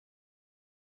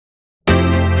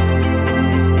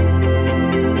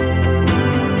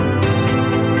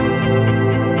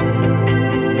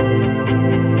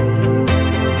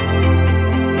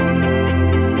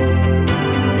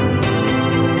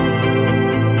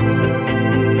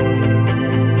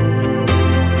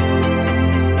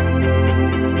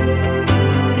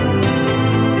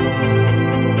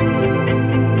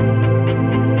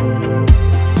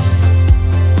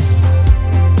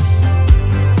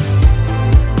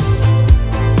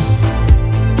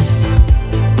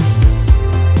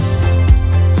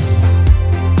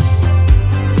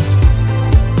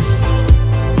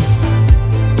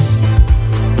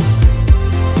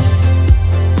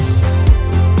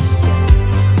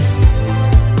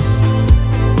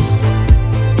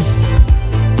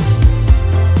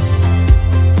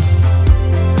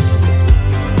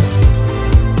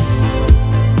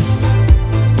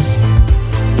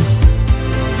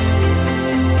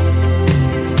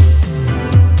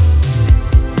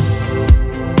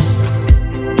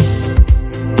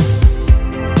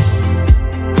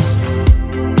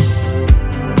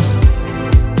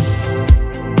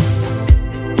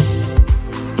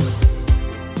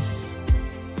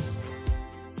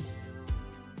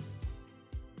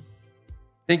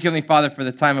Thank you, Heavenly Father, for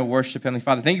the time of worship, Heavenly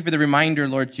Father. Thank you for the reminder,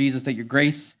 Lord Jesus, that your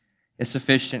grace is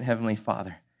sufficient, Heavenly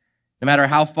Father. No matter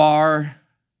how far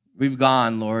we've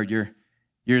gone, Lord, you're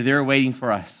there waiting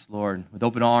for us, Lord, with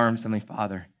open arms, Heavenly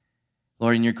Father.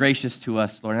 Lord, and you're gracious to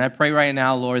us, Lord. And I pray right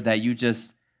now, Lord, that you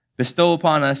just bestow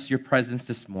upon us your presence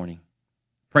this morning.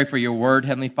 Pray for your word,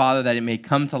 Heavenly Father, that it may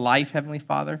come to life, Heavenly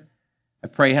Father. I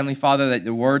pray, Heavenly Father, that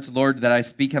the words, Lord, that I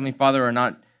speak, Heavenly Father, are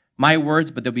not my words,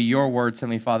 but they'll be your words,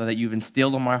 Heavenly Father, that you've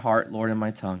instilled in my heart, Lord, in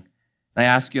my tongue. And I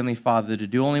ask you, Heavenly Father, to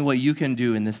do only what you can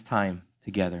do in this time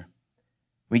together.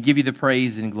 We give you the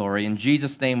praise and glory. In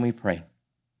Jesus' name we pray.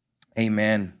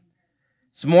 Amen.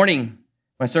 This morning,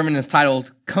 my sermon is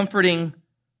titled, Comforting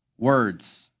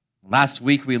Words. Last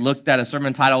week, we looked at a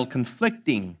sermon titled,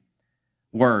 Conflicting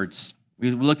Words. We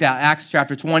looked at Acts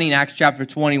chapter 20 and Acts chapter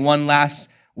 21 last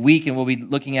week, and we'll be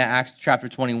looking at Acts chapter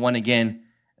 21 again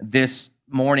this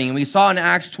morning. And we saw in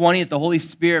Acts 20 that the Holy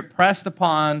Spirit pressed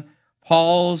upon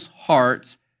Paul's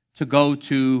heart to go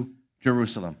to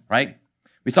Jerusalem, right?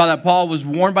 We saw that Paul was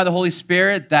warned by the Holy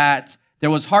Spirit that there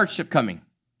was hardship coming.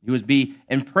 He would be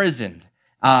imprisoned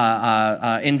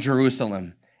in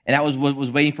Jerusalem. And that was what was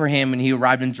waiting for him when he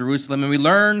arrived in Jerusalem. And we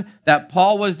learned that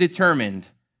Paul was determined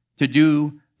to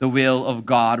do the will of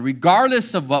God,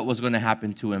 regardless of what was going to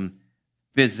happen to him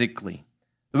physically.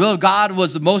 The will of God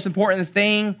was the most important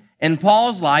thing in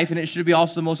Paul's life, and it should be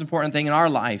also the most important thing in our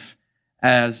life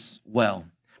as well.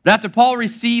 But after Paul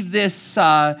received this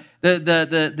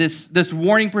this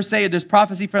warning per se, this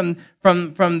prophecy from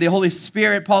the Holy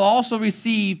Spirit, Paul also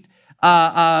received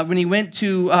when he went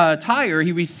to Tyre,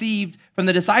 he received from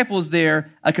the disciples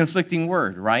there a conflicting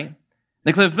word, right?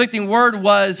 The conflicting word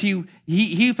was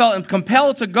he felt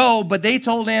compelled to go, but they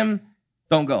told him,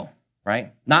 don't go,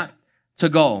 right? Not to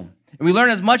go. And we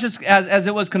learn as much as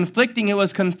it was conflicting, it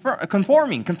was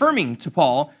confirming to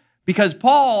Paul, because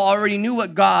Paul already knew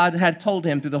what God had told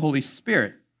him through the Holy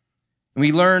Spirit. And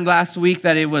we learned last week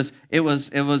that it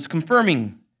was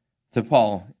confirming to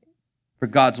Paul for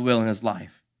God's will in his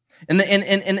life. And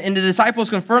the disciples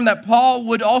confirmed that Paul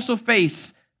would also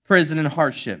face prison and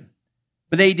hardship.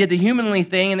 But they did the humanly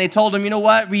thing, and they told him, you know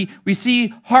what, we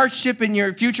see hardship in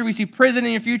your future, we see prison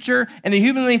in your future, and the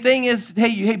humanly thing is,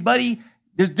 hey, buddy,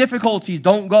 there's difficulties,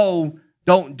 don't go,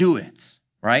 don't do it,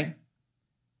 right?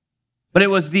 But it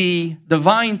was the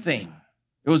divine thing.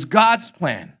 It was God's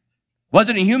plan. It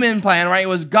wasn't a human plan, right? It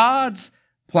was God's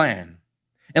plan.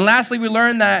 And lastly, we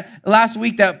learned that last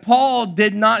week that Paul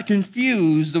did not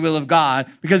confuse the will of God,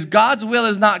 because God's will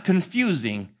is not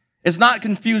confusing. It's not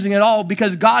confusing at all,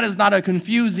 because God is not a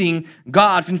confusing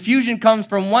God. Confusion comes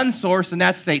from one source, and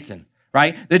that's Satan,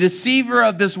 right? The deceiver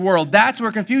of this world. That's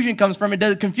where confusion comes from.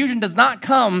 Confusion does not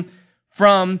come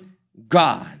from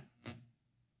God.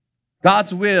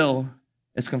 God's will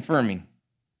is confirming.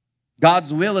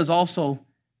 God's will is also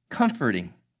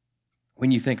comforting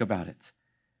when you think about it.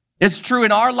 It's true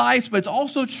in our lives, but it's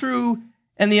also true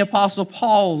in the Apostle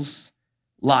Paul's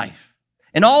life.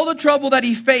 And all the trouble that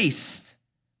he faced,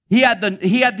 he had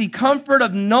the comfort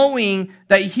of knowing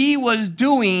that he was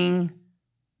doing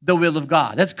the will of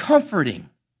God. That's comforting.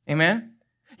 Amen?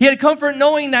 He had comfort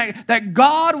knowing that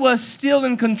God was still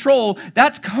in control.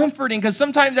 That's comforting, because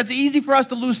sometimes that's easy for us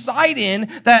to lose sight in,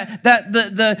 that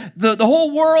the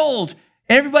whole world,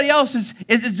 everybody else is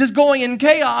just going in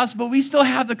chaos, but we still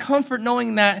have the comfort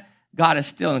knowing that God is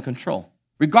still in control,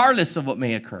 regardless of what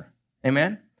may occur.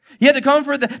 Amen? He had the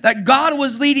comfort that God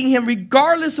was leading him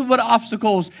regardless of what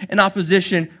obstacles and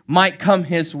opposition might come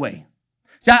his way.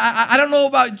 See, I don't know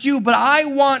about you, but I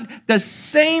want the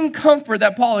same comfort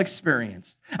that Paul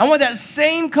experienced. I want that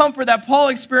same comfort that Paul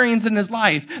experienced in his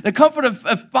life, the comfort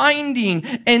of finding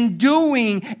and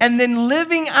doing and then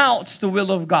living out the will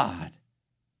of God.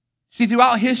 See,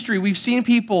 throughout history, we've seen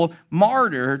people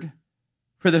martyred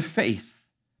for the faith.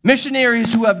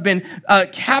 Missionaries who have been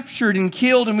captured and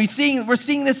killed, and we're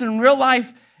seeing this in real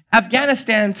life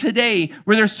Afghanistan today,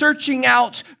 where they're searching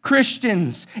out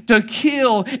Christians to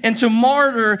kill and to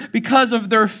martyr because of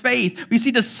their faith. We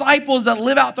see disciples that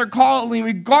live out their calling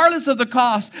regardless of the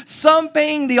cost, some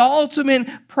paying the ultimate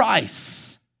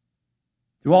price.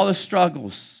 Through all the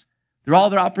struggles, through all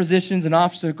their oppositions and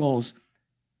obstacles,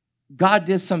 God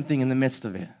did something in the midst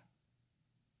of it.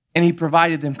 And he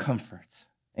provided them comfort.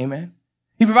 Amen?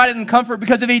 He provided them comfort,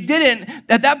 because if he didn't,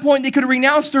 at that point they could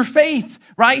renounce their faith,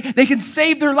 right? They can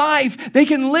save their life. They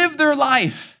can live their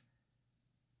life.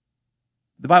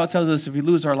 The Bible tells us if we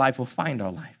lose our life, we'll find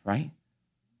our life, right?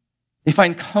 They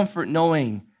find comfort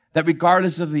knowing that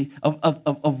regardless of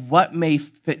what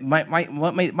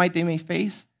they may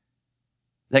face,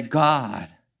 that God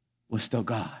was still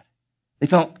God. They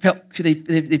felt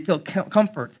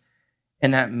comfort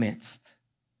in that midst.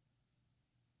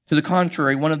 To the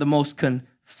contrary, one of the most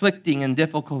conflicting and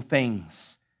difficult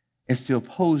things is to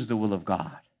oppose the will of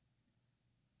God.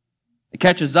 It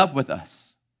catches up with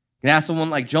us. You can ask someone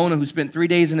like Jonah, who spent 3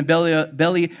 days in the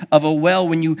belly of a whale,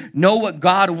 when you know what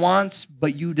God wants,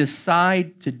 but you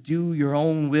decide to do your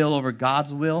own will over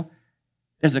God's will.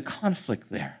 There's a conflict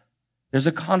there. There's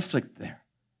a conflict there.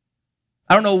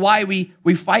 I don't know why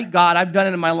we fight God. I've done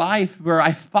it in my life where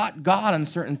I fought God on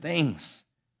certain things.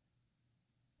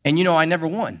 And I never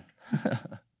won.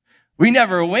 We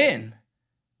never win.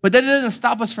 But that doesn't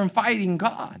stop us from fighting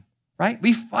God, right?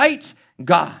 We fight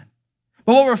God.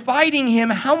 But when we're fighting him,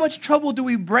 how much trouble do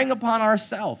we bring upon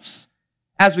ourselves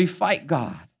as we fight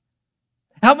God?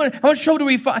 How much trouble do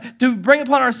we bring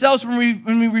upon ourselves when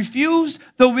we refuse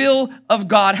the will of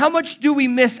God? How much do we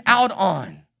miss out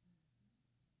on?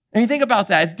 And you think about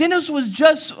that. If Dennis was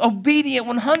just obedient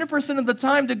 100% of the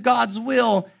time to God's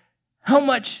will, how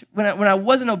much, when I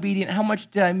wasn't obedient, how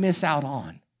much did I miss out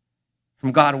on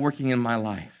from God working in my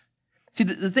life? See,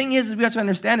 the thing is we have to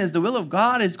understand is the will of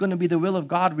God is going to be the will of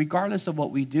God regardless of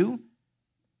what we do.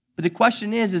 But the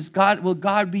question is will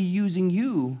God be using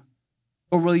you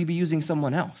or will he be using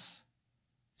someone else?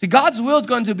 See, God's will is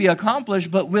going to be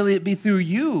accomplished, but will it be through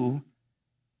you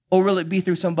or will it be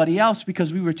through somebody else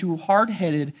because we were too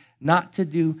hard-headed not to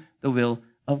do the will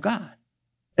of God?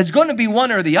 It's going to be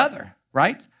one or the other,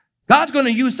 right? God's going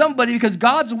to use somebody because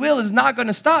God's will is not going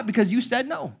to stop because you said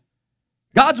no.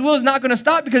 God's will is not going to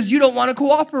stop because you don't want to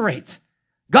cooperate.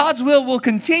 God's will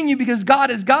continue because God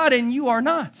is God and you are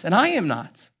not, and I am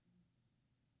not.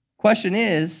 Question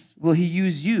is, will he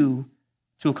use you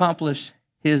to accomplish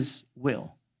his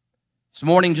will? This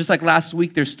morning, just like last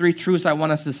week, there's 3 truths I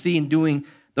want us to see in doing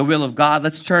the will of God.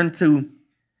 Let's turn to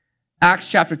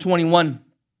Acts chapter 21,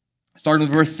 starting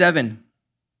with verse 7.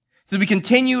 So we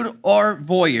continued our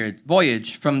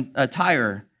voyage from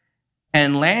Tyre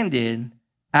and landed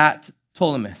at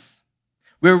Ptolemais,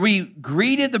 where we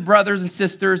greeted the brothers and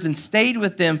sisters and stayed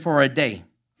with them for a day.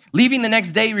 Leaving the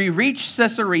next day, we reached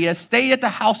Caesarea, stayed at the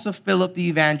house of Philip the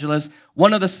evangelist,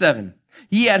 one of the 7.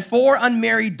 He had 4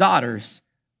 unmarried daughters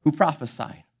who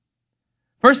prophesied.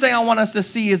 First thing I want us to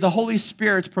see is the Holy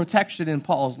Spirit's protection in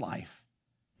Paul's life.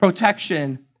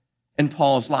 Protection in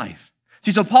Paul's life.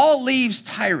 See, so Paul leaves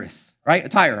Tyre.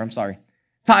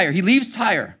 He leaves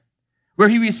Tyre, where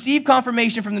he received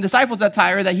confirmation from the disciples at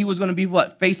Tyre that he was going to be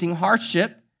facing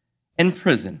hardship and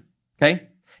prison. Okay?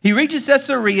 He reaches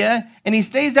Caesarea and he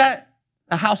stays at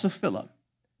the house of Philip.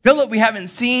 Philip we haven't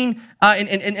seen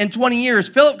in 20 years.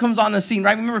 Philip comes on the scene,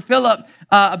 right? Remember Philip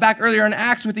back earlier in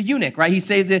Acts with the eunuch, right? He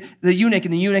saved the eunuch,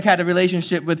 and the eunuch had a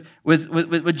relationship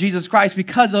with Jesus Christ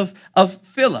because of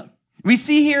Philip. We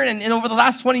see here, and over the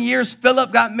last 20 years,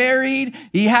 Philip got married,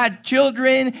 he had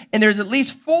children, and there's at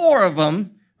least 4 of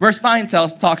them, verse 9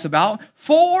 talks about,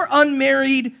 4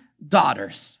 unmarried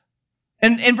daughters.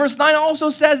 And verse 9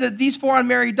 also says that these 4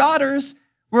 unmarried daughters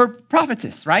were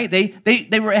prophetess, right? They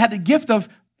had the gift of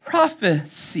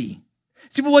prophecy.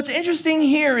 See, but what's interesting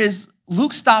here is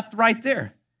Luke stopped right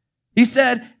there. He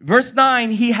said, verse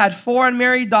 9, he had 4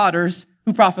 unmarried daughters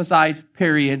who prophesied,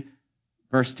 period.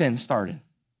 Verse 10 started.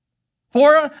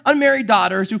 4 unmarried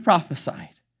daughters who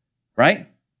prophesied, right?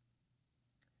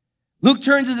 Luke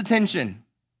turns his attention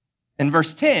in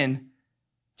verse 10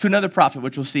 to another prophet,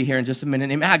 which we'll see here in just a minute,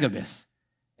 named Agabus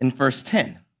in verse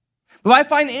 10. But what I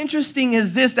find interesting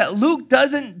is this, that Luke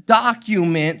doesn't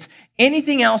document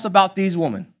anything else about these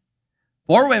women.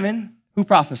 4 women who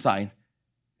prophesied,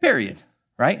 period,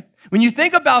 right? When you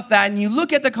think about that and you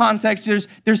look at the context,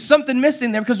 there's something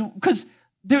missing there because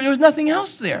there was nothing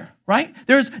else there, right?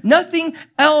 There's nothing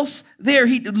else there.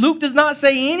 Luke does not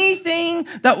say anything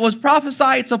that was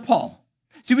prophesied to Paul.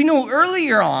 See, we know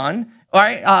earlier on,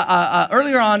 right,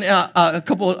 a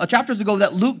couple of chapters ago,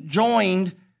 that Luke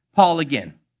joined Paul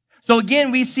again. So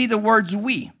again, we see the words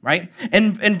we, right?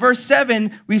 And in verse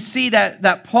 7, we see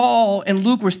that Paul and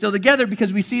Luke were still together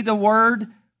because we see the word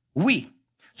we.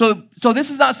 So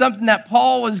this is not something that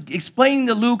Paul was explaining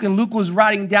to Luke and Luke was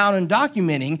writing down and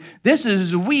documenting. This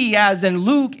is we, as in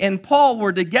Luke and Paul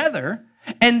were together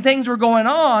and things were going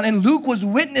on and Luke was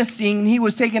witnessing and he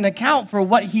was taking account for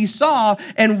what he saw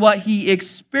and what he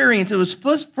experienced. It was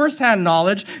first-hand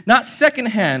knowledge, not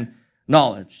second-hand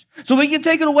knowledge. So we can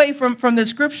take it away from the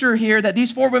scripture here that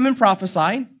these 4 women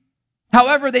prophesied.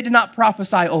 However, they did not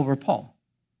prophesy over Paul.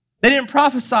 They didn't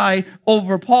prophesy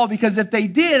over Paul because if they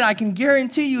did, I can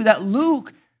guarantee you that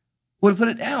Luke would put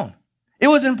it down. It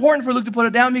was important for Luke to put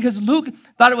it down because Luke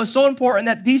thought it was so important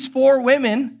that these 4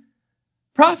 women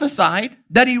prophesied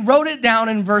that he wrote it down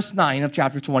in verse 9 of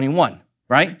chapter 21,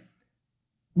 right?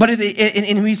 But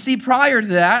and we see prior to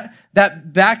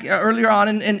that back earlier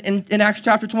on in Acts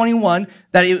chapter 21,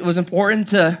 that it was important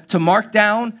to mark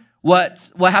down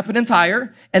what happened in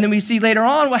Tyre. And then we see later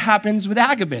on what happens with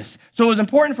Agabus. So it was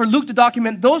important for Luke to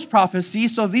document those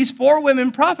prophecies. So these 4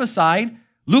 women prophesied.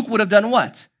 Luke would have done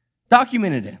what?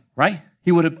 Documented it, right?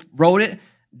 He would have wrote it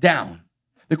down.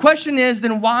 The question is,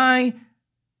 then why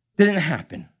didn't it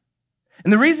happen?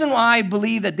 And the reason why I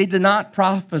believe that they did not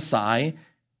prophesy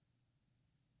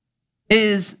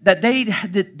is that they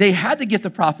had the gift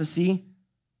of prophecy,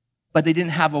 but they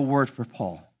didn't have a word for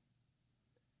Paul.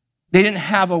 They didn't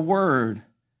have a word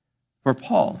for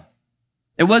Paul.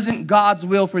 It wasn't God's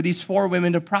will for these 4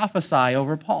 women to prophesy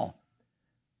over Paul.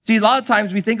 See, a lot of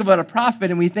times we think about a prophet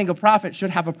and we think a prophet should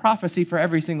have a prophecy for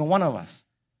every single one of us.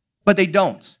 But they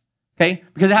don't, okay?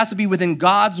 Because it has to be within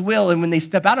God's will, and when they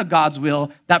step out of God's will,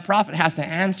 that prophet has to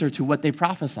answer to what they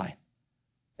prophesy. And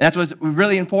that's what's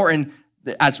really important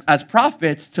as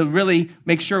prophets, to really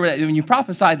make sure that when you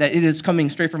prophesy that it is coming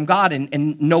straight from God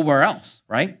and nowhere else,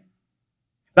 right?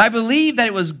 But I believe that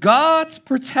it was God's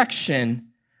protection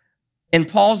in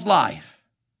Paul's life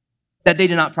that they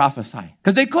did not prophesy.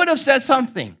 Because they could have said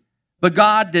something, but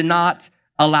God did not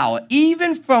allow it.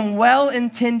 Even from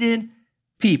well-intended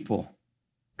people,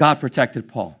 God protected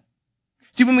Paul.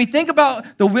 See, when we think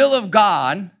about the will of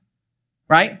God,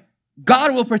 right,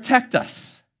 God will protect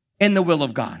us in the will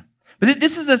of God. But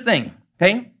this is the thing,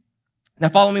 okay? Now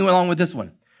follow me along with this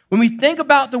one. When we think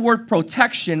about the word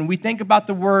protection, we think about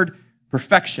the word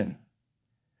perfection.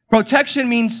 Protection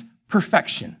means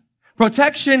perfection.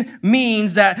 Protection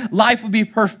means that life would be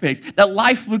perfect, that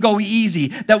life would go easy,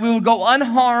 that we would go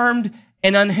unharmed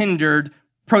and unhindered.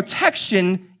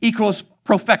 Protection equals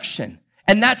perfection.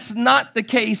 And that's not the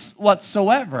case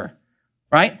whatsoever.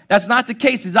 Right? That's not the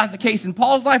case. It's not the case in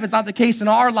Paul's life. It's not the case in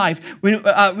our life. We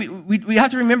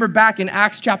have to remember back in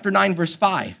Acts chapter 9, verse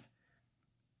 5,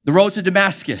 the road to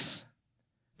Damascus.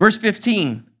 Verse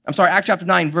 15, Acts chapter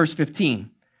 9, verse 15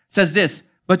 says this,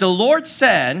 but the Lord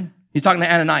said, he's talking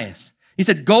to Ananias, he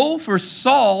said, go for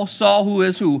Saul, who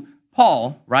is who?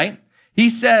 Paul, right? He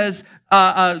says,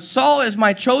 Saul is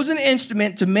my chosen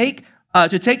instrument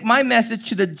to take my message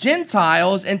to the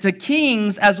Gentiles and to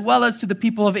kings as well as to the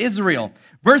people of Israel.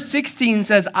 Verse 16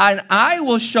 says, I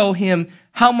will show him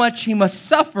how much he must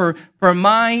suffer for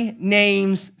my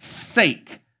name's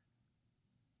sake.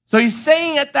 So he's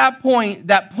saying at that point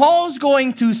that Paul's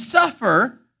going to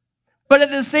suffer, but at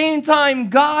the same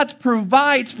time, God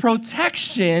provides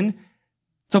protection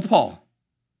to Paul,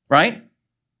 right?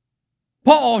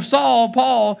 Paul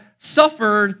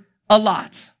suffered a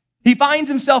lot. He finds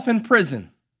himself in prison.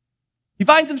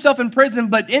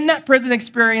 But in that prison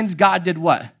experience, God did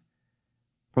what?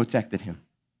 Protected him,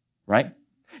 right?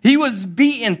 He was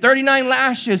beaten 39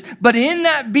 lashes, but in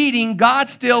that beating, God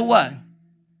still what?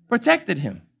 Protected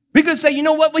him. We could say, you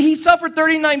know what? Well, he suffered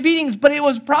 39 beatings, but it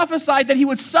was prophesied that he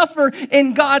would suffer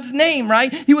in God's name,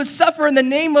 right? He would suffer in the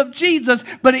name of Jesus,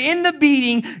 but in the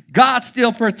beating, God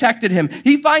still protected him.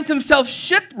 He finds himself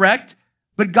shipwrecked,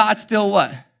 but God still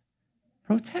what?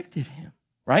 Protected him,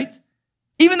 right?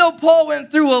 Even though Paul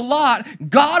went through a lot,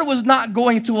 God was not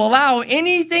going to allow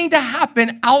anything to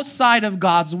happen outside of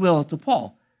God's will to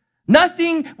Paul.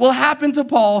 Nothing will happen to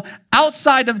Paul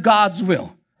outside of God's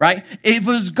will, right? If it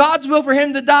was God's will for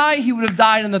him to die, he would have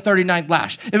died in the 39th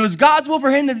lash. If it was God's will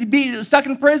for him to be stuck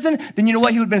in prison, then you know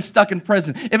what? He would have been stuck in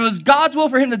prison. If it was God's will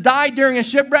for him to die during a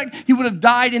shipwreck, he would have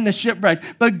died in the shipwreck.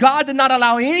 But God did not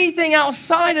allow anything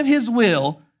outside of his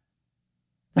will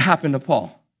to happen to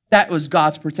Paul. That was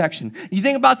God's protection. You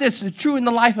think about this, it's true in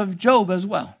the life of Job as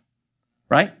well,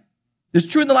 right? It's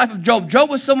true in the life of Job. Job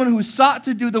was someone who sought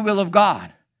to do the will of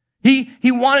God. He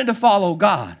wanted to follow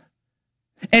God.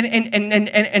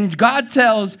 And God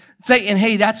tells Satan,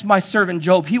 hey, that's my servant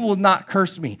Job. He will not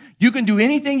curse me. You can do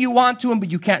anything you want to him, but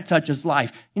you can't touch his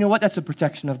life. You know what? That's a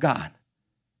protection of God.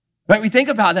 Right? We think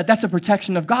about that. That's a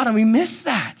protection of God, and we miss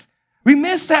that. We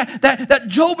miss that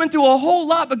Job went through a whole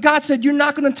lot, but God said, you're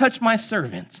not going to touch my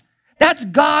servants. That's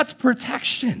God's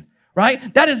protection,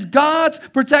 right? That is God's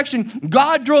protection.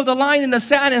 God drove the line in the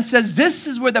sand and says, this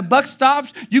is where the buck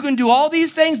stops. You can do all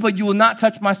these things, but you will not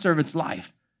touch my servant's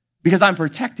life because I'm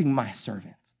protecting my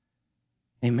servant.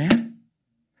 Amen?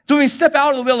 So when we step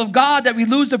out of the will of God, that we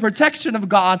lose the protection of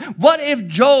God. What if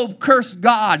Job cursed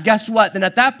God? Guess what? Then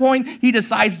at that point, he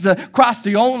decides to cross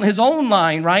his own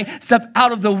line, right? Step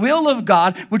out of the will of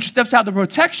God, which steps out of the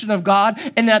protection of God.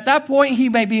 And at that point, he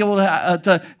may be able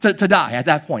to die at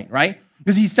that point, right?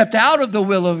 Because he stepped out of the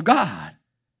will of God.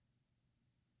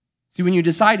 See, when you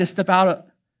decide to step out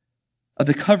of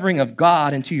the covering of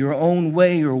God into your own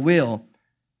way or will,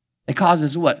 it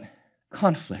causes what?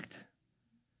 conflict,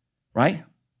 right?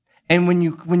 And when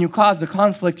you cause the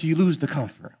conflict, you lose the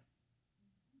comfort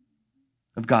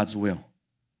of God's will.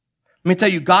 Let me tell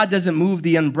you, God doesn't move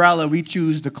the umbrella, we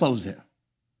choose to close it.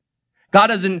 God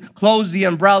doesn't close the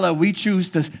umbrella, we choose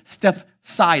to step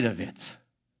side of it,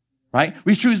 right?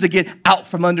 We choose to get out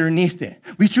from underneath it.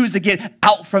 We choose to get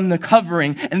out from the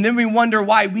covering, and then we wonder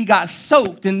why we got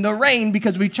soaked in the rain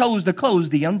because we chose to close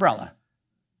the umbrella,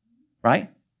 right?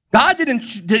 God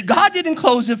didn't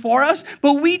close it for us,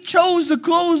 but we chose to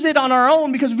close it on our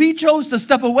own because we chose to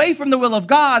step away from the will of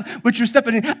God, which was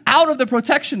stepping out of the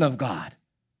protection of God.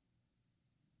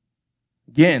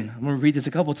 Again, I'm going to read this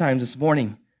a couple times this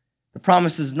morning. The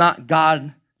promise is not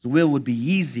God's will would be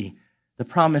easy. The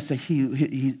promise that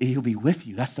he'll be with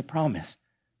you. That's the promise.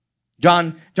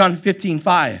 John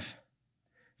 15:5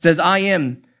 says, I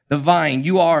am the vine,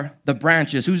 you are the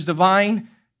branches. Who's the vine?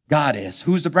 God is.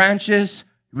 Who's the branches?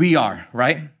 We are,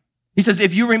 right? He says,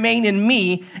 if you remain in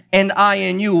me and I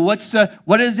in you,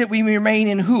 what is it we remain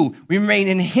in who? We remain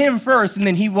in him first, and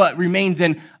then he remains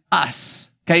in us.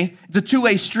 Okay? It's a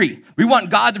two-way street. We want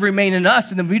God to remain in us,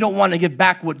 and then we don't want to give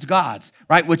back what's God's,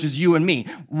 right? Which is you and me.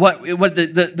 What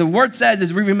the word says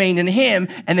is we remain in him,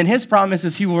 and then his promise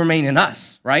is he will remain in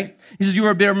us, right? He says, you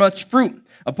are bear much fruit.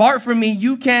 Apart from me,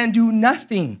 you can do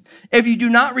nothing. If you do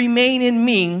not remain in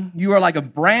me, you are like a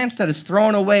branch that is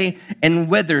thrown away and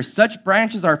withers. Such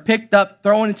branches are picked up,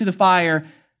 thrown into the fire,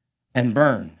 and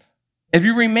burned. If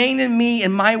you remain in me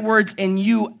and my words in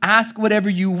you, ask whatever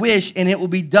you wish, and it will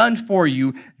be done for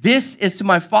you. This is to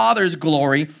my Father's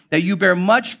glory, that you bear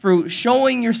much fruit,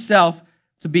 showing yourself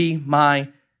to be my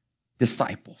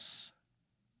disciples.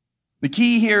 The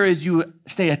key here is you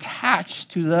stay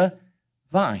attached to the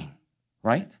vine,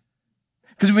 right?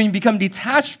 Because when you become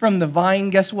detached from the vine,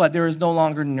 guess what? There is no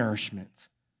longer nourishment.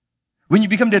 When you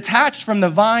become detached from the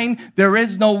vine, there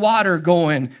is no water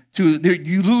going to,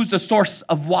 you lose the source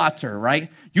of water, right?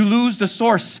 You lose the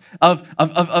source of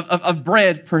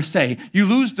bread, per se. You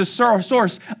lose the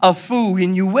source of food,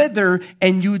 and you wither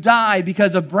and you die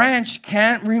because a branch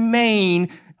can't remain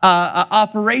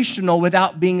operational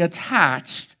without being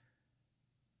attached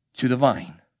to the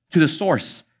vine, to the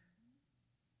source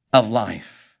of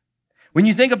life. When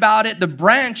you think about it, the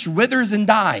branch withers and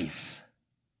dies,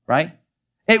 right?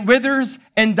 It withers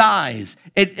and dies.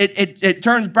 It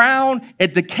turns brown,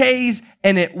 it decays,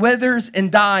 and it withers and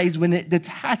dies when it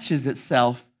detaches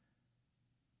itself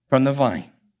from the vine.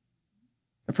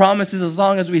 The promise is as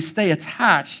long as we stay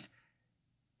attached,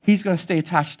 he's going to stay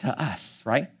attached to us,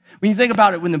 right? When you think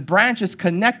about it, when the branch is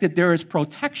connected, there is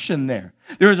protection there.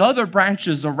 There's other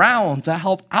branches around to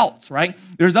help out, right?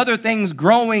 There's other things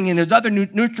growing, and there's other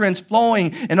nutrients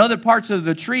flowing in other parts of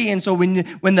the tree. And so when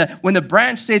the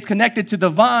branch stays connected to the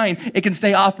vine, it can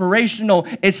stay operational.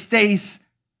 It stays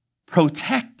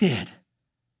protected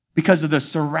because of the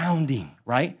surrounding,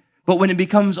 right? But when it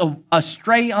becomes a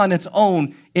stray on its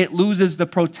own, it loses the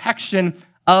protection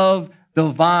of the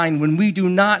vine. When we do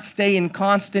not stay in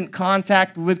constant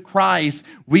contact with Christ,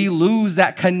 we lose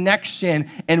that connection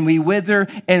and we wither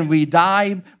and we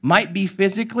die, might be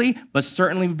physically, but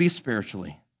certainly be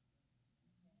spiritually,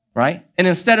 right? And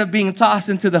instead of being tossed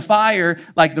into the fire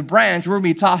like the branch, we're going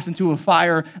to be tossed into a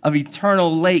fire of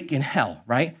eternal lake in hell,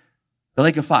 right? The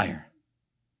lake of fire.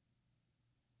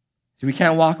 So we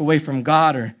can't walk away from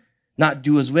God or not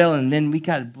do as well, and then we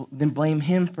got to then blame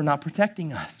him for not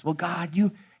protecting us. Well, God,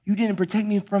 you didn't protect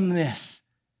me from this.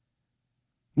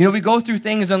 You know, we go through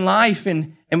things in life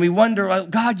and we wonder, well,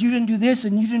 God, you didn't do this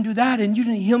and you didn't do that and you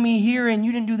didn't heal me here and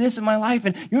you didn't do this in my life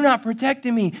and you're not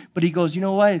protecting me. But he goes, you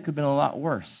know what? It could have been a lot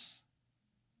worse.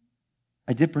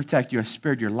 I did protect you. I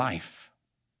spared your life,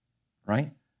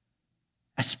 right?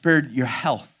 I spared your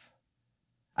health.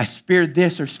 I spared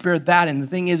this or spared that. And the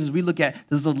thing is we look at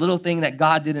this is a little thing that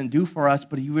God didn't do for us,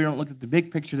 but we don't look at the big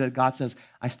picture that God says,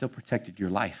 I still protected your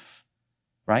life.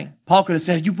 Right? Paul could have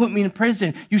said, you put me in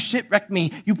prison. You shipwrecked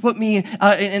me. You put me in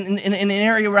an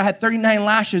area where I had 39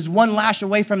 lashes, one lash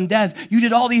away from death. You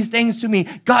did all these things to me.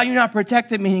 God, you not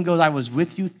protected me. And he goes, I was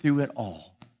with you through it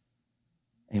all.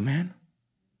 Amen?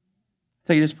 I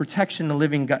tell you, there's protection in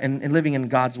living in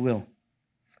God's will.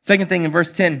 Second thing in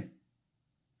verse 10, it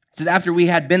says, after we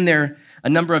had been there a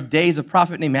number of days, a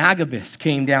prophet named Agabus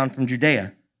came down from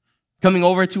Judea. Coming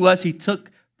over to us, he took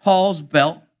Paul's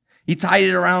belt. He tied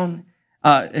it around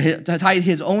tied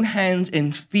his own hands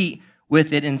and feet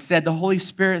with it and said, the Holy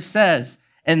Spirit says,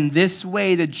 and this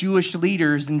way the Jewish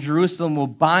leaders in Jerusalem will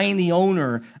bind the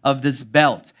owner of this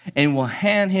belt and will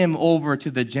hand him over to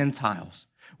the Gentiles.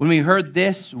 When we heard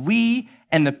this, we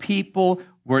and the people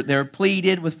were there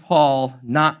pleaded with Paul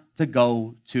not to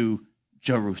go to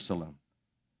Jerusalem.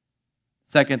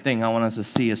 Second thing I want us to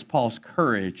see is Paul's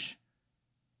courage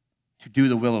to do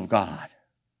the will of God.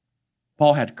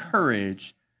 Paul had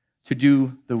courage to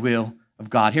do the will of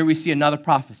God. Here we see another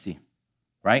prophecy,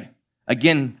 right?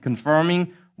 Again,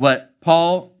 confirming what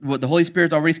the Holy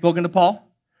Spirit's already spoken to Paul,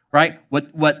 right?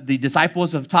 What the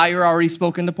disciples of Tyre already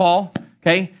spoken to Paul,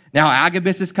 okay? Now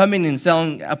Agabus is coming and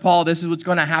telling Paul, this is what's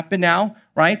going to happen now,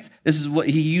 right? This is what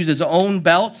he used his own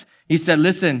belt. He said,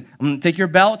 listen, I'm going to take your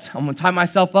belt, I'm going to tie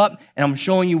myself up, and I'm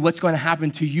showing you what's going to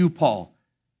happen to you, Paul.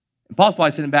 And Paul's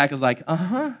probably sitting back and is like,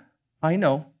 I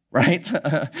know, right?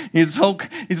 He's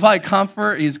probably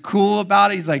comfort, he's cool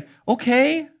about it. He's like,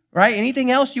 okay, right?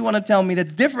 Anything else you want to tell me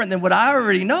that's different than what I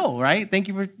already know, right? Thank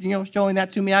you for showing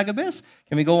that to me, Agabus.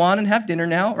 Can we go on and have dinner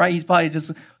now, right? He's probably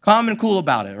just calm and cool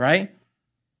about it, right?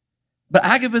 But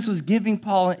Agabus was giving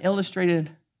Paul an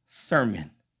illustrated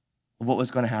sermon of what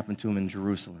was going to happen to him in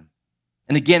Jerusalem.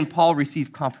 And again, Paul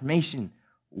received confirmation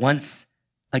once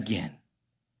again.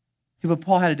 See, but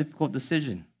Paul had a difficult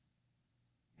decision.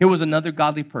 Here was another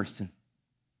godly person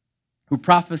who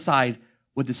prophesied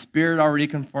what the Spirit already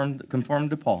confirmed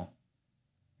to Paul.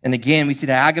 And again, we see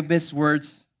that Agabus'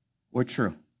 words were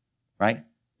true, right?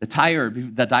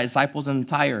 The disciples in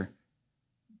Tyre,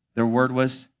 their word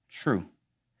was true.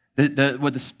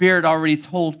 What the Spirit already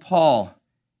told Paul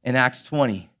in Acts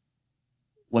 20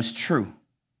 was true,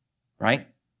 right?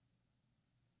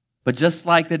 But just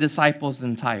like the disciples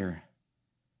in Tyre,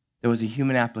 there was a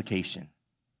human application.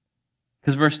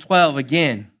 Because verse 12,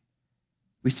 again,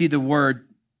 we see the word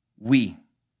we.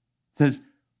 It says,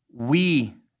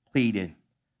 we pleaded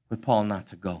with Paul not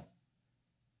to go.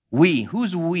 We.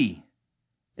 Who's we?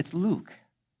 It's Luke.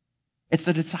 It's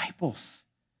the disciples,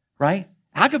 right?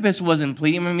 Agabus wasn't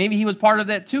pleading. I mean, maybe he was part of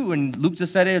that too. And Luke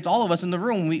just said, it's all of us in the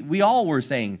room. We all were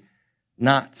saying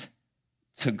not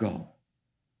to go.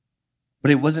 But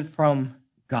it wasn't from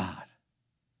God.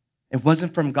 It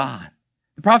wasn't from God.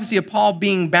 The prophecy of Paul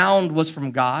being bound was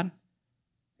from God.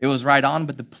 It was right on,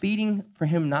 but the pleading for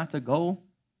him not to go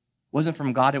wasn't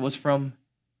from God. It was from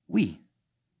we.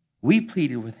 We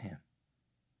pleaded with him.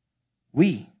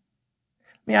 We.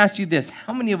 Let me ask you this.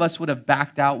 How many of us would have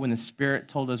backed out when the Spirit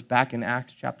told us back in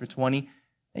Acts chapter 20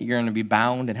 that you're going to be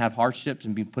bound and have hardships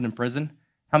and be put in prison?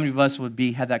 How many of us would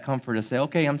had that comfort to say,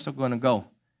 okay, I'm still going to go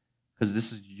because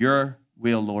this is your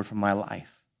will, Lord, for my life?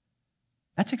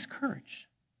 That takes courage.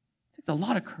 It takes a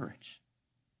lot of courage.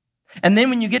 And then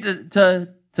when you get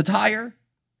to Tyre,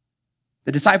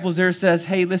 the disciples there says,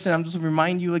 hey, listen, I'm just going to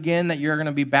remind you again that you're going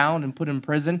to be bound and put in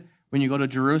prison when you go to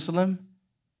Jerusalem.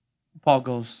 Paul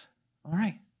goes, all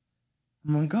right,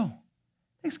 I'm going to go.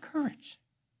 It takes courage,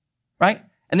 right?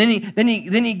 And then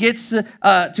he gets to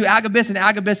Agabus, and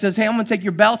Agabus says, hey, I'm going to take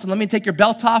your belts, and let me take your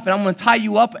belt off, and I'm going to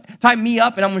tie me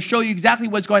up, and I'm going to show you exactly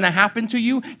what's going to happen to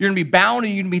you. You're going to be bound,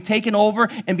 and you're going to be taken over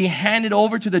and be handed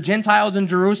over to the Gentiles in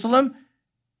Jerusalem.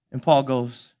 And Paul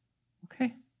goes,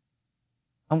 okay,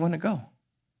 I'm going to go.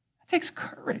 It takes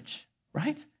courage,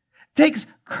 right? It takes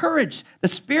courage. The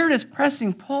Spirit is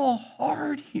pressing Paul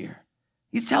hard here.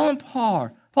 He's telling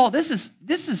Paul, this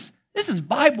is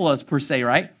Bible as per se,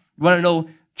 right? You want to know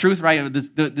truth, right?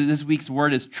 This week's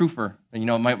word is truther. And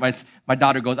my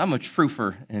daughter goes, I'm a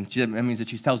truther. And that means that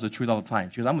she tells the truth all the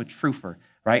time. She goes, I'm a truther,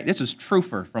 right? This is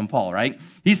truther from Paul, right?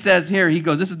 He says here, he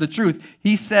goes, this is the truth.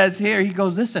 He says here, he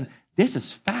goes, listen, this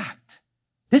is fact.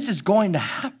 This is going to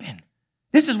happen.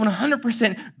 This is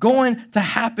 100% going to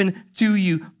happen to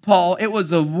you, Paul. It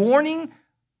was a warning,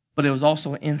 but it was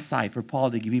also an insight for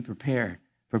Paul to be prepared,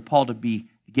 for Paul to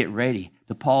get ready,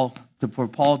 for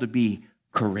Paul to be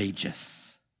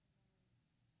courageous.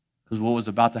 Because what was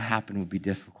about to happen would be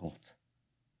difficult.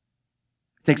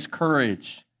 It takes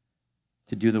courage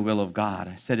to do the will of God.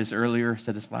 I said this earlier,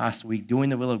 said this last week. Doing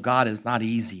the will of God is not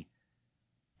easy.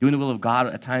 Doing the will of God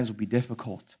at times will be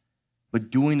difficult.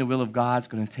 But doing the will of God is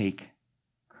going to take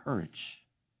courage.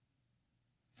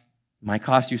 It might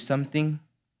cost you something,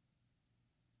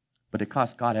 but it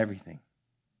costs God everything.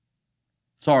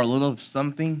 So our little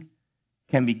something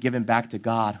can be given back to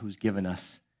God who's given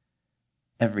us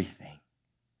everything.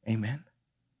 Amen.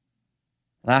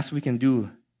 Last we can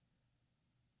do,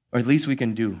 or at least we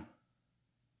can do,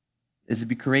 is to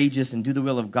be courageous and do the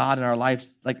will of God in our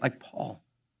lives like Paul.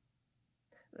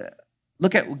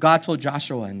 Look at what God told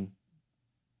Joshua in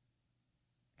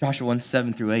Joshua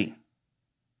 1:7-8.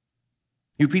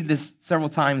 He repeated this several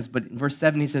times, but in verse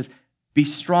 7 he says, be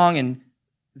strong and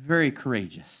very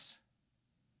courageous.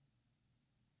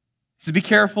 He says, be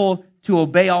careful to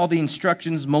obey all the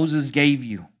instructions Moses gave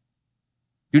you.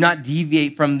 Do not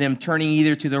deviate from them, turning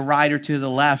either to the right or to the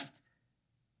left.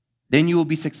 Then you will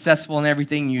be successful in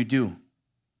everything you do.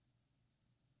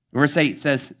 Verse 8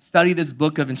 says, study this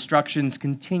book of instructions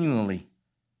continually.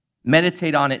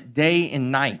 Meditate on it day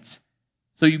and night,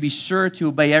 so you be sure to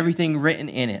obey everything written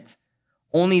in it.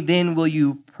 Only then will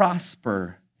you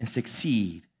prosper and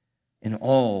succeed in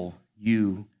all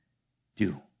you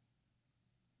do.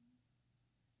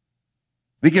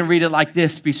 We can read it like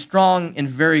this: be strong and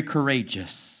very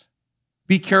courageous.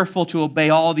 Be careful to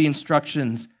obey all the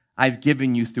instructions I've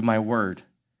given you through my word.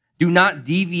 Do not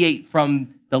deviate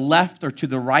from the left or to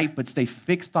the right, but stay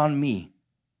fixed on me,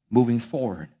 moving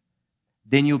forward.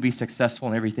 Then you'll be successful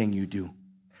in everything you do.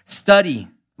 Study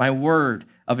my word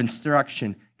of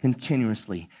instruction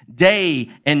continuously. Day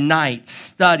and night,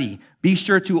 study. Be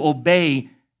sure to obey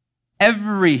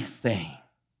everything,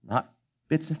 not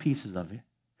bits and pieces of it,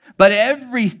 but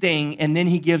everything. And then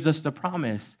he gives us the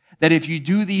promise that if you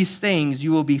do these things,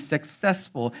 you will be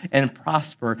successful and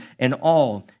prosper in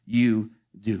all you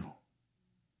do.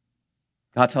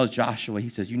 God tells Joshua, he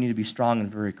says, you need to be strong and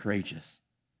very courageous.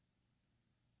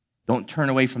 Don't turn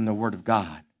away from the word of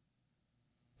God,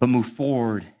 but move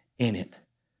forward in it.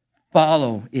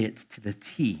 Follow it to the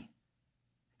T.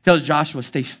 He tells Joshua,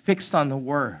 stay fixed on the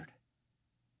word.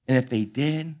 And if they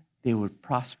did, they would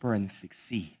prosper and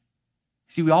succeed.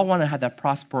 See, we all want to have that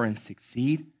prosper and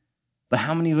succeed, but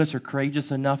how many of us are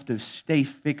courageous enough to stay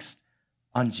fixed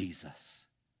on Jesus,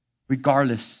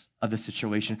 regardless of the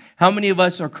situation? How many of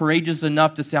us are courageous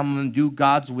enough to say, I'm going to do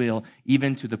God's will,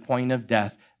 even to the point of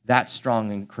death? That's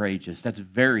strong and courageous. That's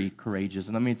very courageous.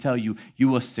 And let me tell you, you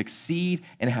will succeed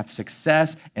and have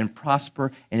success and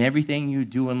prosper in everything you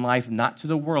do in life, not to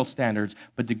the world standards,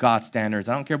 but to God's standards.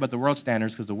 I don't care about the world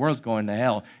standards because the world's going to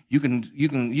hell. You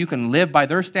can live by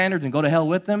their standards and go to hell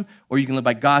with them, or you can live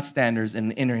by God's standards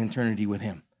and enter eternity with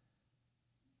him.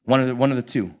 One of the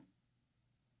two.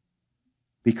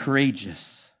 Be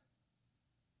courageous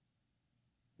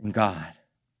in God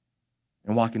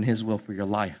and walk in his will for your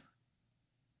life.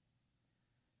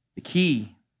 The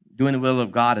key, doing the will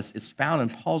of God, is found in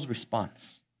Paul's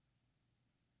response.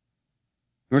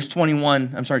 Chapter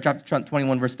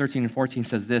 21, verse 13 and 14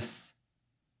 says this.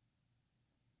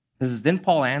 It says, then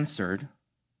Paul answered,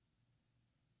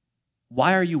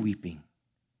 why are you weeping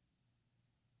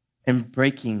and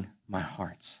breaking my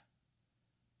heart?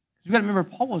 You got to remember,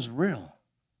 Paul was real.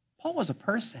 Paul was a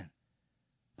person.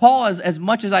 Paul, as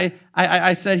much as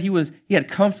I said he had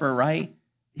comfort, right?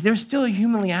 There's still a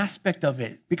humanly aspect of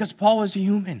it because Paul was a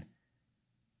human. And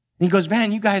he goes,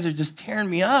 man, you guys are just tearing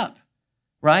me up,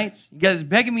 right? You guys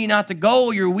begging me not to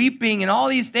go. You're weeping and all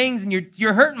these things, and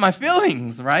you're hurting my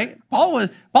feelings, right? Paul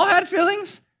had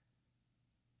feelings.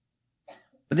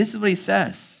 But this is what he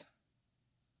says.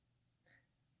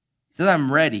 He says,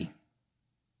 I'm ready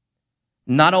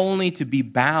not only to be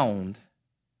bound,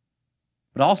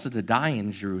 but also to die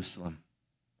in Jerusalem.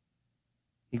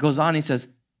 He goes on, he says,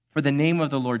 for the name of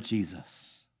the Lord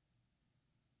Jesus.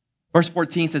 Verse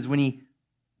 14 says,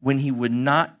 when he would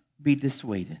not be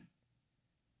dissuaded,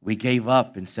 we gave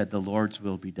up and said, the Lord's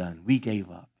will be done. We gave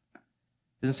up.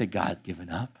 It doesn't say God given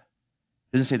up.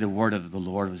 It doesn't say the word of the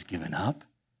Lord was given up.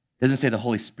 It doesn't say the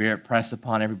Holy Spirit pressed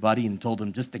upon everybody and told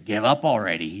them just to give up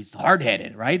already. He's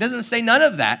hard-headed, right? It doesn't say none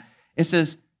of that. It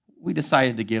says we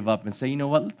decided to give up and say, you know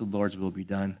what? Let the Lord's will be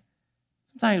done.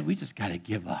 Sometimes we just got to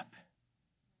give up.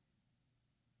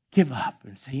 Give up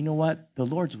and say, you know what? The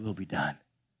Lord's will be done.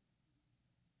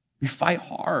 We fight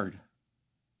hard.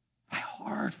 Fight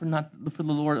hard for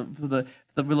the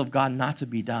will of God not to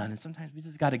be done. And sometimes we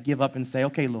just got to give up and say,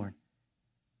 okay, Lord,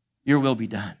 your will be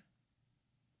done.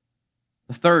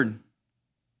 The third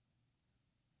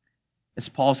is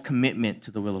Paul's commitment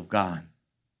to the will of God.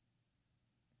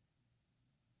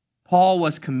 Paul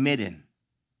was committed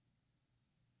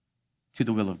to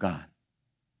the will of God.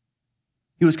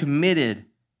 He was committed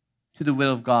to the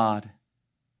will of God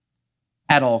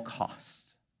at all costs.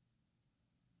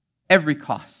 Every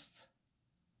cost.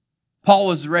 Paul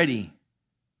was ready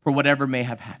for whatever may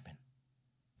have happened.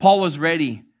 Paul was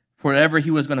ready for whatever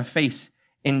he was going to face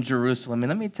in Jerusalem. And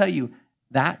let me tell you,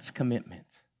 that's commitment.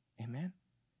 Amen?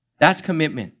 That's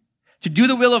commitment. To do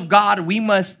the will of God, we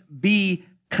must be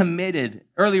committed.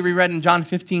 Earlier we read in John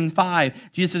 15:5,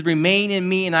 Jesus says, remain in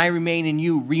me and I remain in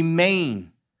you.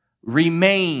 Remain.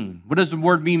 Remain. What does the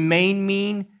word remain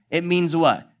mean? It means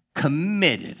what?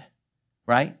 Committed,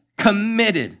 right?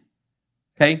 Committed,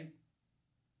 okay?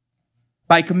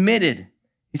 By committed,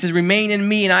 he says, remain in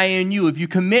me and I in you. If you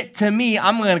commit to me,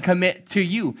 I'm going to commit to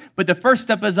you. But the first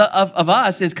step of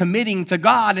us is committing to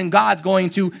God, and God's going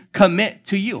to commit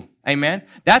to you. Amen?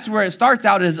 That's where it starts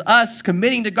out, is us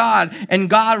committing to God, and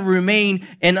God remain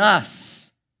in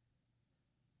us.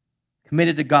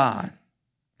 Committed to God.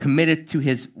 Committed to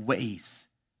his ways.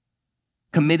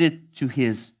 committed to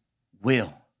his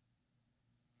will.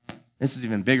 This is an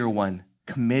even bigger one,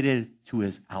 committed to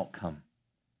his outcome.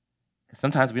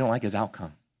 Sometimes we don't like his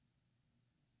outcome.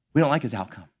 We don't like his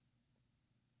outcome.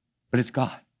 But it's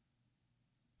God.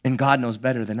 And God knows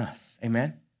better than us.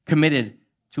 Amen? Committed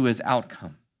to his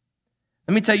outcome.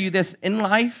 Let me tell you this. In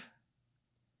life,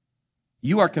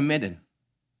 you are committed.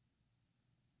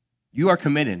 You are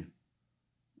committed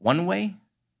one way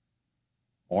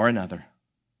or another.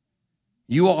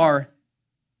 You are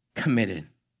committed.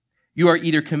 You are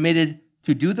either committed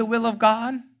to do the will of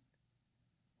God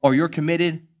or you're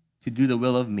committed to do the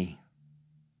will of me.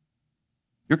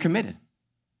 You're committed.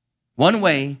 One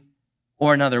way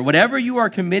or another. Whatever you are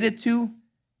committed to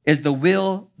is the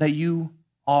will that you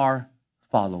are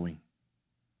following.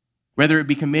 Whether it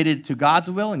be committed to God's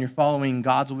will and you're following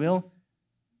God's will,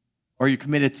 or you're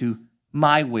committed to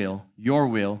my will, your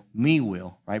will, me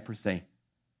will, right, per se.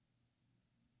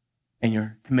 And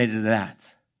you're committed to that.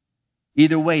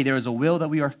 Either way, there is a will that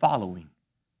we are following.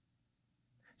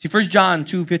 See, 1 John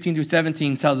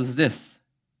 2:15-17 tells us this.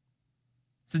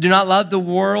 So do not love the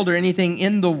world or anything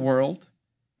in the world.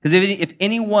 Because if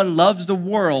anyone loves the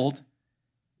world,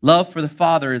 love for the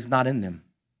Father is not in them.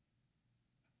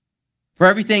 For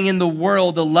everything in the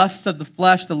world, the lusts of the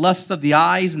flesh, the lusts of the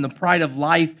eyes, and the pride of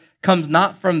life comes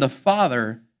not from the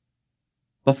Father,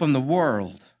 but from the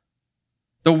world.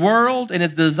 The world and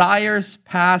its desires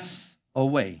pass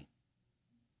away.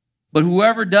 But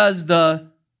whoever does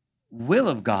the will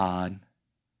of God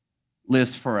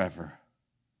lives forever.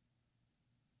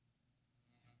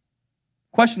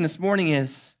 Question this morning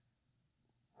is,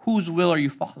 whose will are you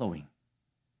following?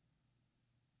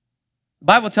 The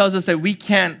Bible tells us that we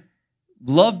can't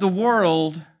love the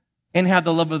world and have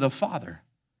the love of the Father,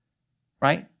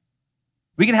 right?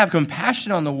 We can have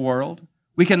compassion on the world.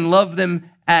 We can love them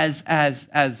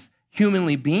as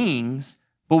humanly beings,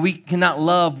 but we cannot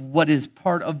love what is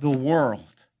part of the world.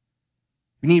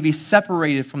 We need to be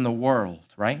separated from the world,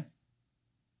 right?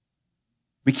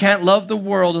 We can't love the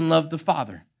world and love the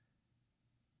Father.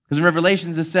 Because in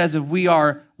Revelations it says if we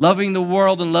are loving the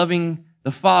world and loving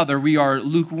the Father, we are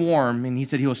lukewarm. And he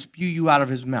said he will spew you out of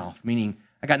his mouth, meaning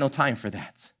I got no time for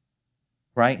that,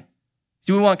 right?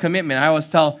 See, we want commitment. I always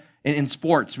tell in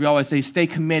sports, we always say stay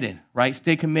committed, right?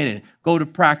 Stay committed. Go to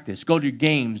practice. Go to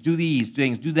games. Do these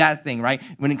things. Do that thing, right?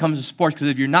 When it comes to sports, because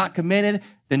if you're not committed,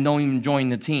 then don't even join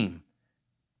the team.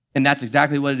 And that's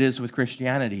exactly what it is with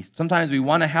Christianity. Sometimes we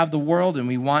want to have the world and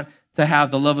we want to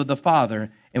have the love of the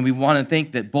Father, and we want to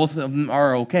think that both of them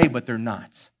are okay, but they're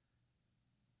not.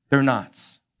 They're not.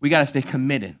 We got to stay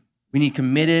committed. We need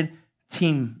committed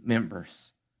team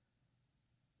members.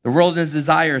 The world and its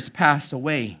desires pass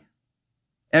away.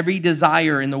 Every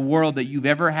desire in the world that you've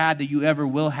ever had, that you ever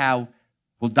will have,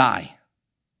 will die.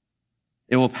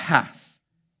 It will pass.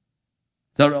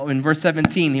 So in verse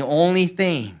 17, the only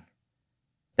thing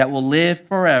that will live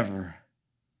forever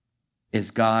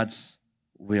is God's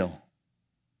will.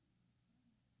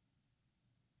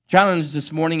 Challenge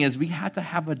this morning is we have to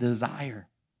have a desire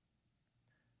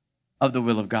of the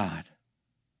will of God.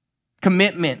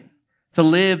 Commitment to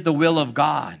live the will of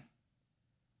God.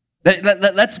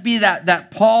 Let's be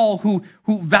that Paul who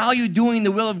valued doing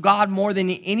the will of God more than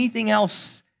anything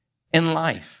else in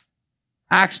life.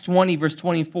 Acts 20, verse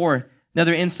 24,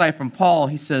 another insight from Paul.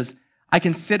 He says, I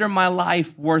consider my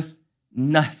life worth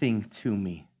nothing to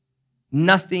me.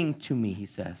 Nothing to me, he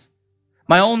says.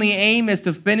 My only aim is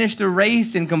to finish the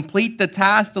race and complete the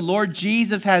task the Lord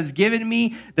Jesus has given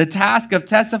me, the task of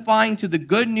testifying to the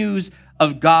good news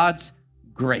of God's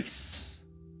grace.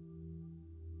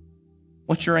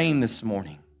 What's your aim this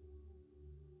morning?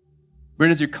 Where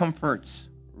does your comfort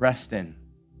rest in?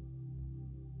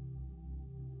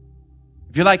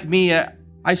 If you're like me,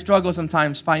 I struggle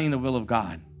sometimes finding the will of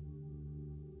God.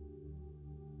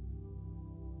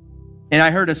 And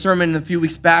I heard a sermon a few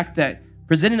weeks back that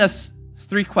presented us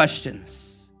 3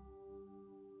 questions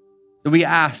that we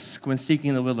ask when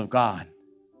seeking the will of God.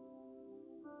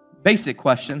 Basic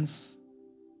questions,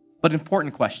 but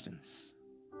important questions.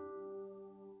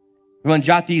 We want to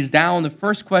jot these down. The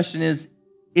first question is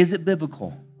it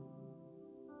biblical?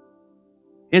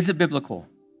 Is it biblical?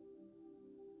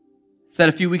 I said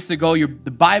a few weeks ago, the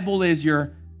Bible is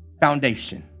your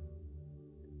foundation.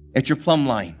 It's your plumb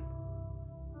line.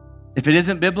 If it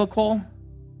isn't biblical,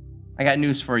 I got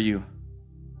news for you.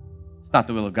 It's not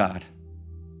the will of God.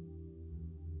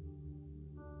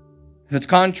 If it's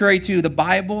contrary to the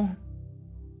Bible,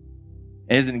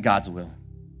 it isn't God's will.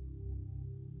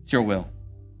 It's your will.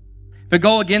 If it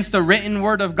go against the written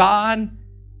word of God,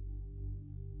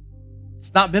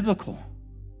 it's not biblical.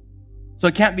 So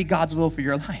it can't be God's will for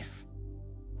your life,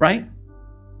 right?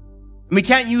 And we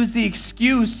can't use the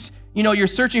excuse, you're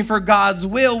searching for God's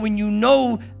will when you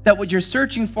know that what you're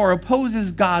searching for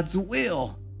opposes God's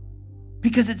will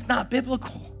because it's not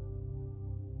biblical.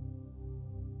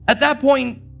 At that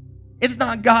point, it's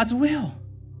not God's will,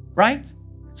 right?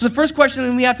 So the first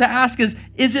question we have to ask is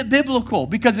it biblical?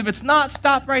 Because if it's not,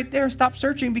 stop right there. Stop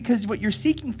searching, because what you're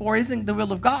seeking for isn't the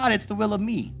will of God. It's the will of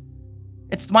me.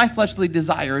 It's my fleshly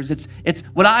desires. It's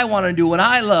what I want to do, what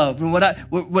I love, and what I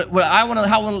want to,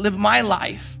 how I want to live my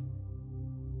life.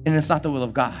 And it's not the will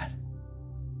of God.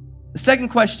 The second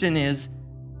question is,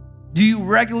 do you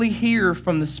regularly hear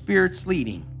from the Spirit's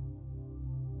leading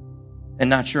and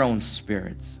not your own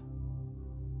spirits?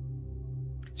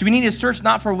 So we need to search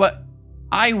not for what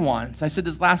I want. I said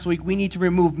this last week. We need to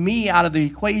remove me out of the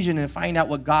equation and find out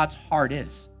what God's heart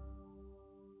is.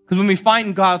 Because when we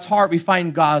find God's heart, we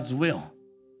find God's will.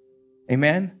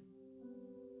 Amen?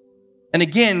 And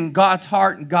again, God's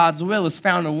heart and God's will is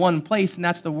found in one place, and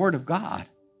that's the Word of God.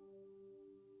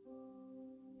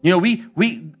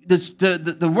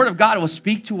 The Word of God will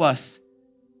speak to us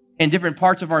in different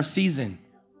parts of our season,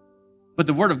 but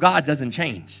the Word of God doesn't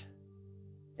change.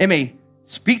 It may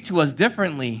speak to us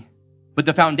differently, but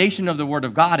the foundation of the Word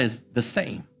of God is the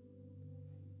same.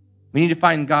 We need to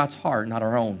find God's heart, not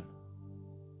our own.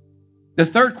 The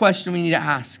third question we need to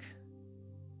ask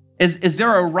is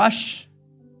there a rush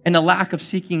and a lack of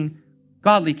seeking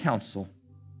godly counsel?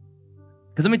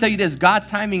 Because let me tell you this, God's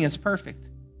timing is perfect.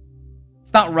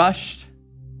 It's not rushed.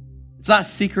 It's not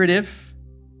secretive.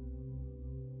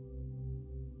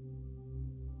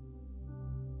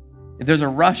 If there's a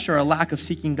rush or a lack of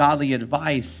seeking godly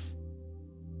advice,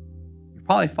 you're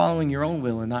probably following your own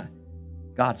will and not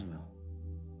God's will.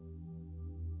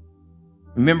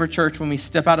 Remember, church, when we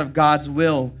step out of God's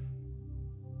will,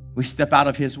 we step out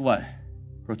of His what?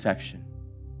 Protection.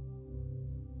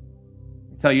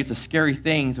 I tell you, it's a scary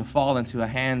thing to fall into the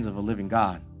hands of a living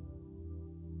God.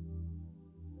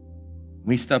 When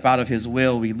we step out of His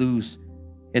will, we lose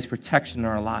His protection in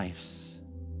our lives.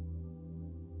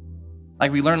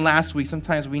 Like we learned last week,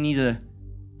 sometimes we need to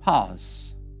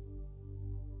pause.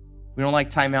 We don't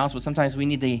like timeouts, but sometimes we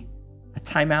need a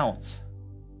timeout.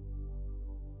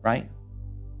 Right?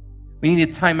 We need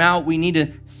a timeout. We need to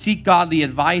seek godly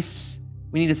advice.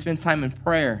 We need to spend time in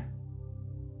prayer.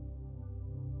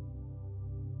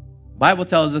 The Bible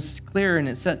tells us clear, and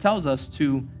it tells us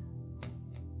to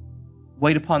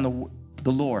wait upon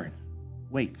the Lord.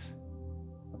 Wait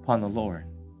upon the Lord.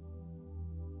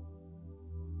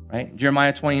 Right?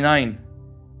 Jeremiah 29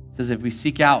 says, if we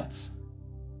seek out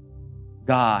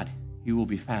God, He will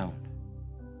be found.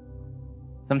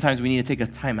 Sometimes we need to take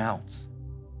a time out.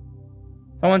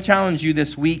 I want to challenge you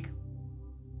this week.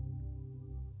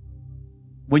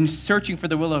 When searching for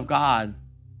the will of God,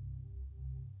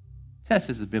 test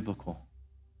is it biblical.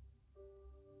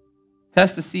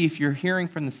 Test to see if you're hearing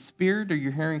from the Spirit or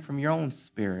you're hearing from your own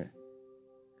spirit.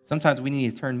 Sometimes we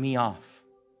need to turn me off.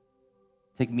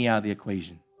 Take me out of the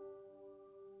equation.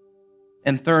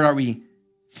 And third, are we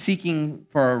seeking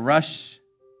for a rush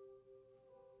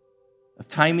of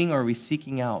timing, or are we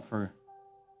seeking out for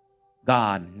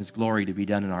God and His glory to be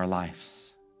done in our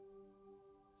lives?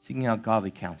 Seeking out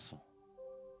godly counsel.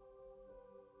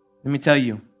 Let me tell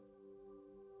you,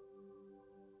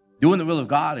 doing the will of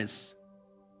God is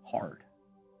hard,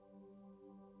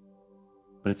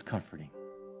 but it's comforting.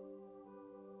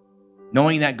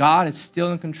 Knowing that God is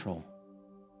still in control.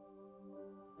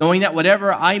 Knowing that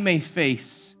whatever I may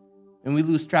face, and we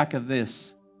lose track of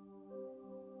this,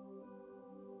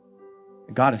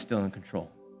 God is still in control.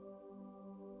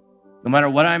 No matter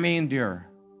what I may endure,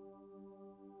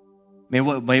 may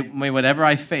whatever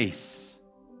I face,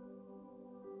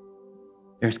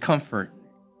 there's comfort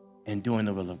in doing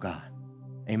the will of God.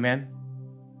 Amen?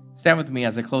 Stand with me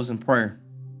as I close in prayer.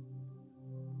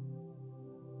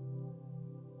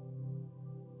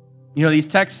 These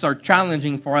texts are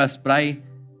challenging for us, but I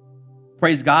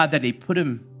praise God that He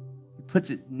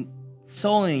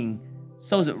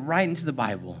sews it right into the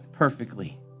Bible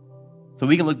perfectly. So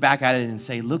we can look back at it and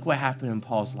say, look what happened in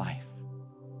Paul's life.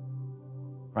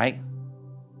 Right?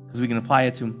 Because we can apply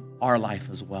it to our life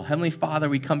as well. Heavenly Father,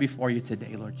 we come before you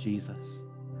today, Lord Jesus.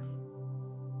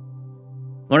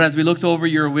 Lord, as we looked over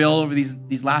your will over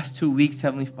these last 2 weeks,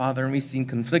 Heavenly Father, and we've seen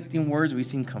conflicting words, we've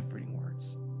seen comforting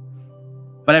words.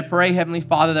 But I pray, Heavenly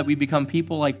Father, that we become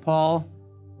people like Paul,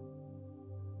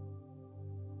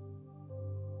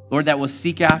 Lord, that will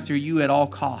seek after you at all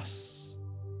costs.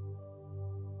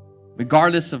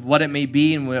 Regardless of what it may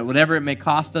be and whatever it may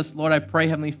cost us, Lord, I pray,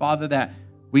 Heavenly Father, that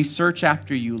we search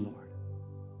after you, Lord.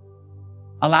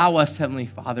 Allow us, Heavenly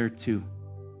Father, to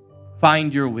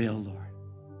find your will, Lord.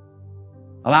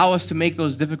 Allow us to make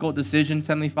those difficult decisions,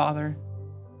 Heavenly Father.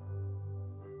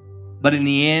 But in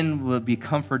the end, will be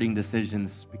comforting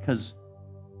decisions because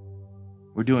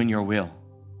we're doing your will.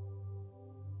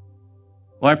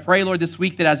 Lord, I pray, Lord, this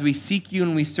week that as we seek you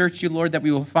and we search you, Lord, that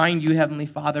we will find you, Heavenly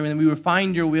Father, and we will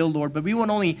find your will, Lord. But we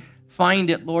won't only find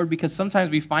it, Lord, because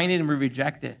sometimes we find it and we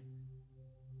reject it.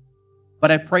 But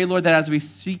I pray, Lord, that as we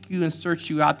seek you and search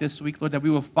you out this week, Lord, that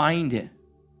we will find it,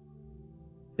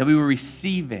 that we will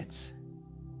receive it,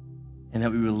 and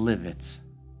that we will live it.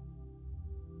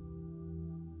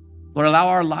 Lord, allow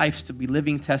our lives to be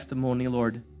living testimony,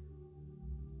 Lord,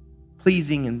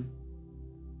 pleasing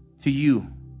to you.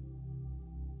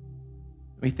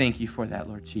 We thank you for that,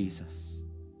 Lord Jesus.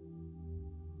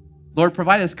 Lord,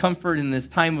 provide us comfort in this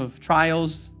time of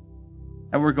trials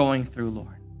that we're going through,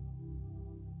 Lord.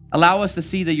 Allow us to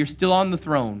see that you're still on the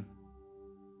throne,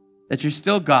 that you're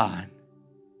still God,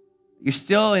 you're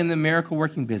still in the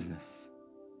miracle-working business,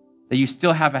 that you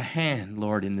still have a hand,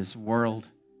 Lord, in this world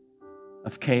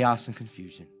of chaos and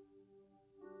confusion.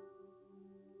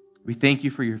 We thank you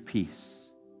for your peace.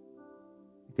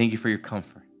 We thank you for your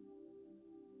comfort.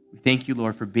 We thank you,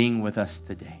 Lord, for being with us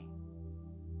today.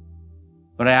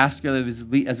 But I ask you,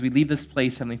 as we leave this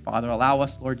place, Heavenly Father, allow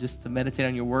us, Lord, just to meditate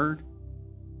on your word,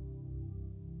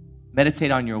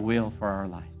 meditate on your will for our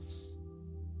lives.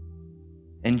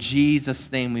 In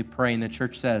Jesus' name we pray, and the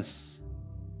church says,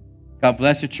 God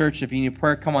bless your church. If you need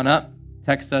prayer, come on up,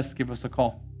 text us, give us a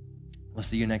call. We'll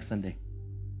see you next Sunday.